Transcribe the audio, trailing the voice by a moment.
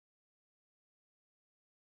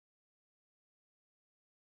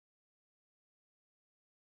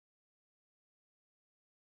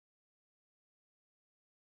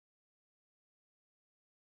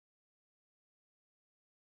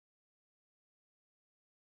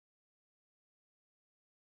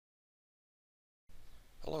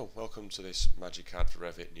Hello, welcome to this MagiCAD for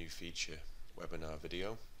Revit new feature webinar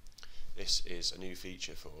video. This is a new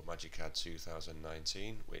feature for MagiCAD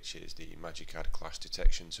 2019, which is the MagiCAD clash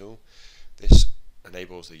detection tool. This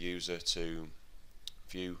enables the user to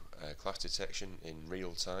view clash detection in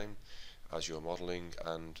real time as you're modelling,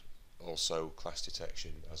 and also clash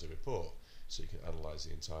detection as a report, so you can analyse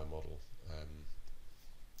the entire model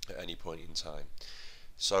at any point in time.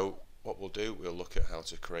 So what we'll do, we'll look at how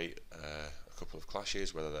to create a couple of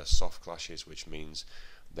clashes, whether they're soft clashes, which means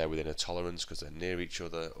they're within a tolerance because they're near each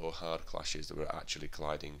other, or hard clashes that are actually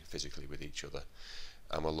colliding physically with each other.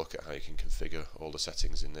 And we'll look at how you can configure all the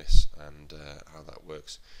settings in this and how that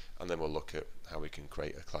works. And then we'll look at how we can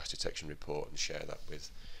create a clash detection report and share that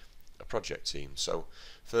with a project team. So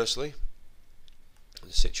firstly,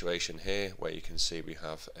 the situation here where you can see we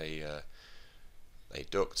have a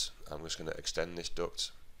duct. I'm just going to extend this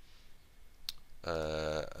duct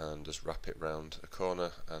and just wrap it round a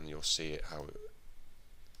corner, and you'll see it how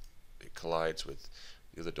it collides with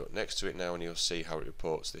the other duct next to it now, and you'll see how it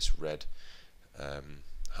reports this red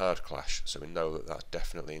hard clash. So we know that that's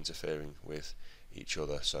definitely interfering with each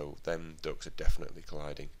other, so them ducts are definitely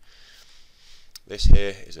colliding. This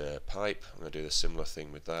here is a pipe. I'm going to do the similar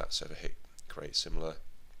thing with that, so if I hit create similar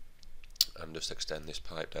and just extend this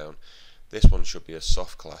pipe down, this one should be a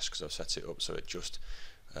soft clash because I've set it up so it just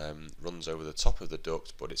runs over the top of the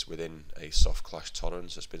duct, but it's within a soft clash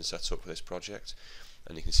tolerance that's been set up for this project,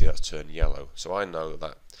 and you can see that's turned yellow. So I know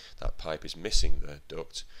that that pipe is missing the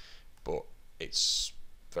duct, but it's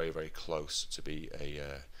very close to be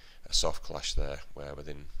a soft clash there, where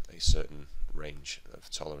within a certain range of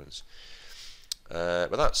tolerance.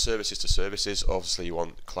 But that's services to services. Obviously you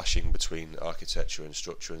want clashing between architecture and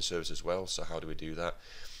structure and service as well, so how do we do that?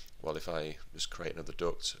 Well, if I just create another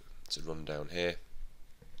duct to run down here,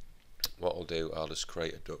 what I'll do, I'll just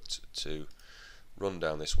create a duct to run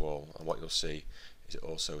down this wall, and what you'll see is it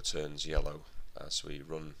also turns yellow as we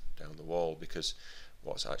run down the wall, because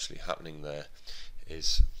what's actually happening there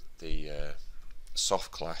is the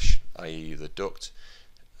soft clash, i.e. the duct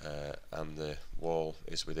and the wall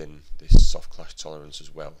is within this soft clash tolerance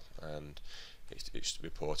as well, and it's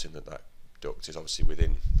reporting that that duct is obviously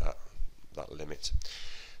within that limit.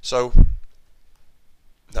 So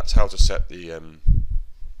that's how to set the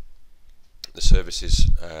services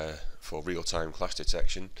for real-time clash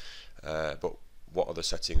detection. But what are the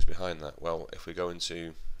settings behind that? Well, if we go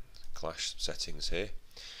into clash settings here,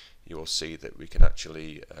 you will see that we can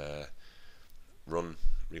actually run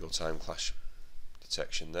real-time clash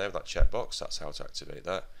detection there, that checkbox. That's how to activate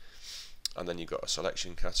that. And then you've got a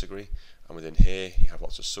selection category, and within here you have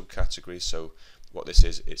lots of subcategories. So what this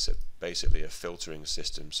is, it's basically a filtering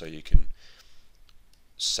system, so you can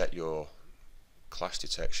set your clash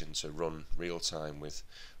detection to run real time with,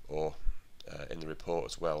 or in the report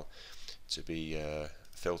as well, to be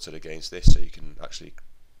filtered against this, so you can actually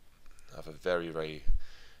have a very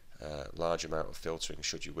large amount of filtering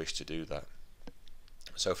should you wish to do that.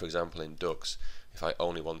 So for example, in ducts, if I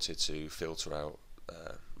only wanted to filter out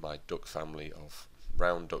my duct family of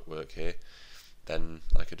round ductwork here, then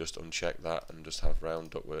I could just uncheck that and just have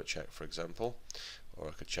round ductwork check, for example, or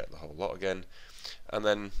I could check the whole lot again. And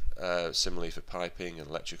then similarly for piping and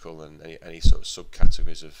electrical, and any sort of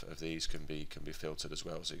subcategories of these can be filtered as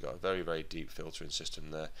well. So you've got a very deep filtering system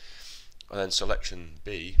there. And then selection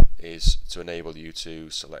B is to enable you to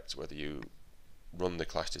select whether you run the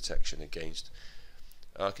clash detection against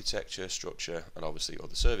architecture, structure, and obviously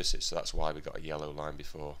other services. So that's why we got a yellow line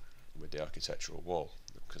before with the architectural wall,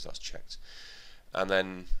 because that's checked. And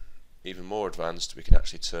then even more advanced, we can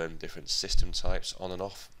actually turn different system types on and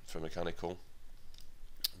off for mechanical,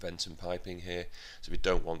 vent and piping here. So we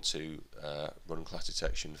don't want to run clash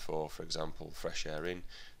detection for example, fresh air in,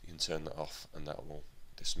 you can turn that off and that will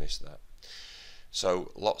dismiss that.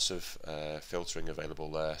 So lots of filtering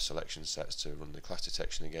available there, selection sets to run the clash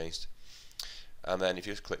detection against. And then if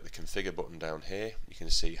you just click the configure button down here, you can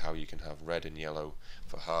see how you can have red and yellow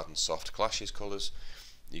for hard and soft clashes colours.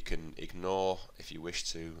 You can ignore, if you wish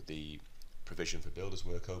to, the provision for builders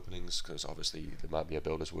work openings, because obviously there might be a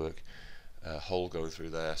builders work hole going through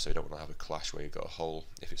there, so you don't want to have a clash where you've got a hole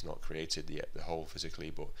if it's not created yet, the hole physically,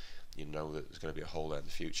 but you know that there's going to be a hole there in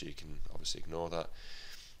the future. You can obviously ignore that.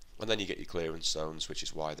 And then you get your clearance zones, which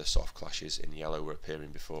is why the soft clashes in yellow were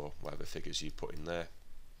appearing before. Whatever figures you put in there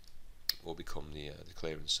will become the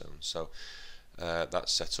clearance zone. So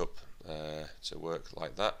that's set up to work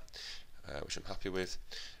like that, which I'm happy with.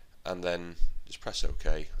 And then just press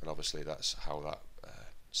OK, and obviously that's how that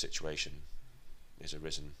situation is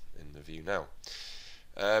arisen in the view now.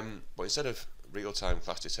 But instead of real-time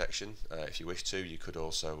clash detection, if you wish to, you could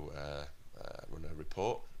also run a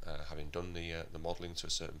report, having done the modelling to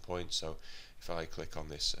a certain point. So if I click on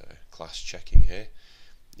this class checking here,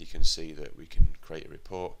 you can see that we can create a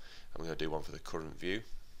report. I'm going to do one for the current view.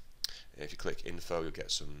 If you click info, you'll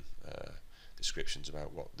get some descriptions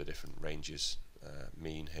about what the different ranges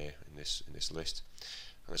mean here in this list.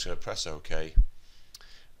 I'm just going to press OK,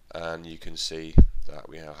 and you can see that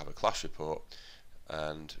we now have a clash report,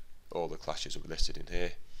 and all the clashes will be listed in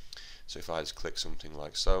here. So if I just click something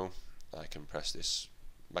like so, I can press this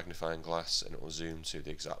magnifying glass and it will zoom to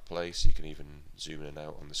the exact place. You can even zoom in and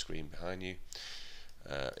out on the screen behind you.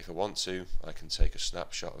 If I want to, I can take a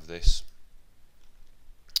snapshot of this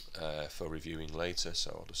for reviewing later.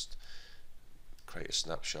 So I'll just create a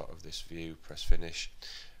snapshot of this view, press finish,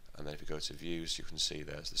 and then if you go to views, you can see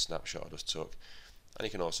there's the snapshot I just took. And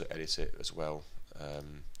you can also edit it as well,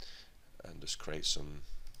 and just create some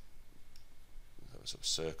sort of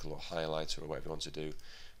circle or highlighter or whatever you want to do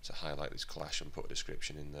to highlight this clash and put a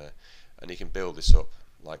description in there. And you can build this up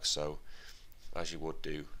like so, as you would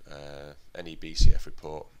do any BCF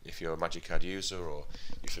report. If you're a MagiCAD user or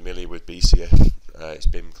you're familiar with BCF, it's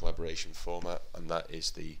BIM collaboration format, and that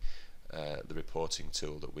is the reporting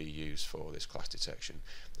tool that we use for this clash detection.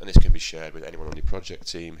 And this can be shared with anyone on your project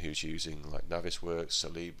team who's using like Navisworks,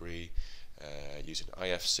 Solibri, using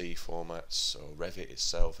IFC formats or Revit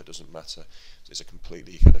itself. It doesn't matter. So it's a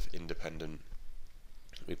completely kind of independent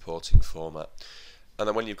reporting format. And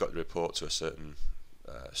then when you've got the report to a certain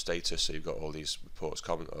status, so you've got all these reports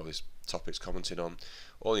all these topics commented on,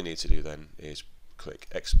 all you need to do then is click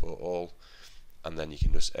export all, and then you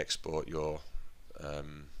can just export your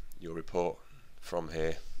report from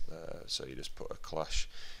here. So you just put a clash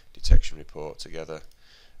detection report together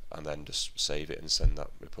and then just save it and send that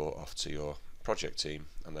report off to your project team,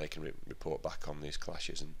 and they can report back on these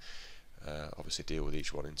clashes and obviously deal with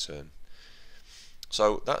each one in turn.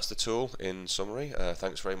 So that's the tool in summary.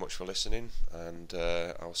 Thanks very much for listening, and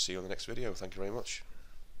I'll see you on the next video. Thank you very much.